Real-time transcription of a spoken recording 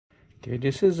Okay,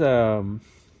 this is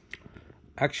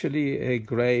actually a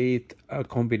great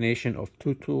combination of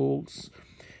two tools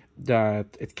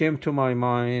that it came to my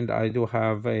mind. I do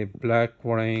have a black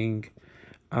ring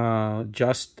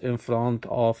just in front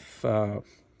of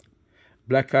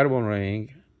black carbon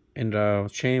ring in the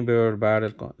chamber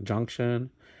barrel junction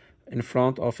in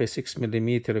front of a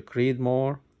 6mm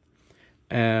Creedmoor.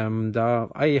 And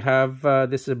I have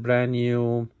this is a brand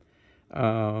new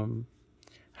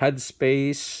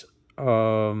headspace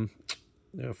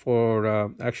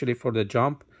for actually for the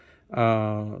jump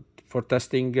for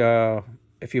testing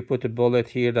if you put a bullet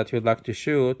here that you'd like to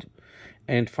shoot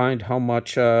and find how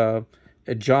much a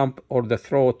jump or the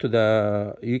throw to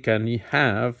the you can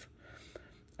have.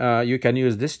 You can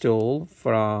use this tool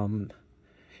from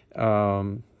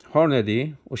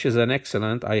Hornady, which is an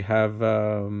excellent. I have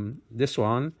this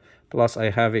one, plus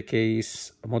I have a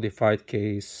case, a modified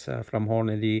case from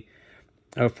Hornady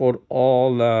for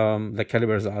all the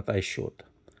calibers that I shoot.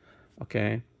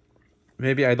 Okay,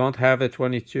 maybe I don't have a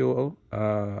 22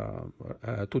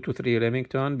 223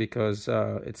 Remington because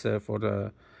it's for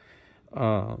the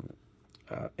AR,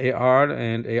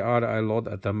 and AR I load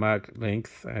at the mag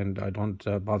length, and I don't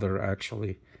bother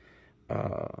actually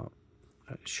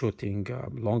shooting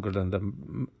longer than the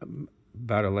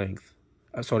barrel length.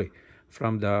 Sorry,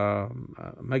 from the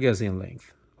magazine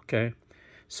length. Okay,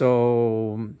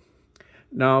 so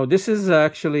now this is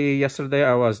actually yesterday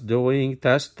I was doing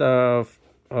test of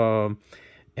looking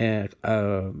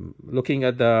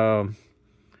at the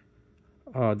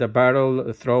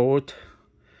barrel throat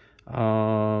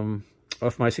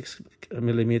of my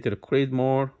 6mm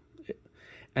Creedmoor,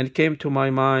 and came to my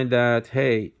mind that,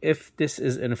 hey, if this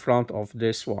is in front of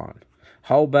this one,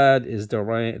 how bad is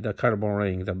the carbon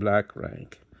ring, the black ring?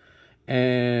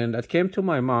 And it came to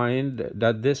my mind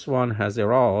that this one has a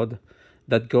rod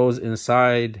that goes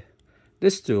inside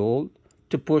this tool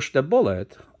to push the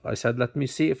bullet. I said, let me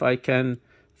see if I can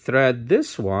thread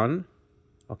this one,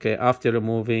 okay, after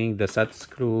removing the set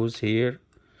screws here,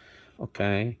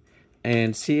 okay,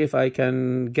 and see if I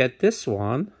can get this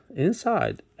one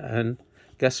inside. And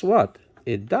guess what?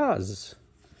 It does.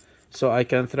 So I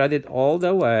can thread it all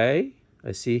the way.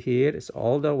 I see here it's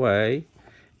all the way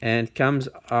and comes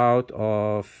out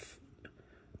of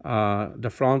the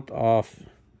front of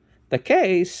the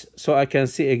case, so I can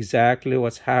see exactly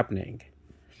what's happening.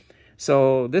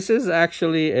 So this is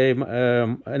actually a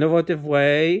innovative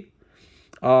way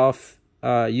of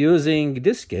using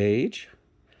this gauge,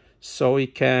 so we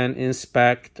can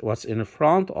inspect what's in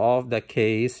front of the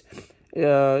case,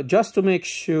 just to make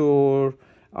sure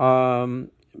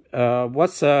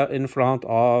what's in front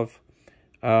of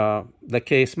the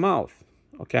case mouth.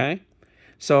 Okay,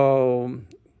 so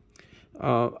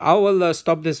I will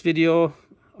stop this video,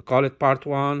 call it part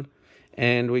 1,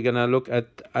 and we're gonna look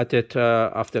at it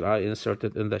after I insert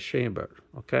it in the chamber.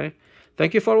 Okay,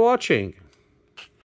 thank you for watching.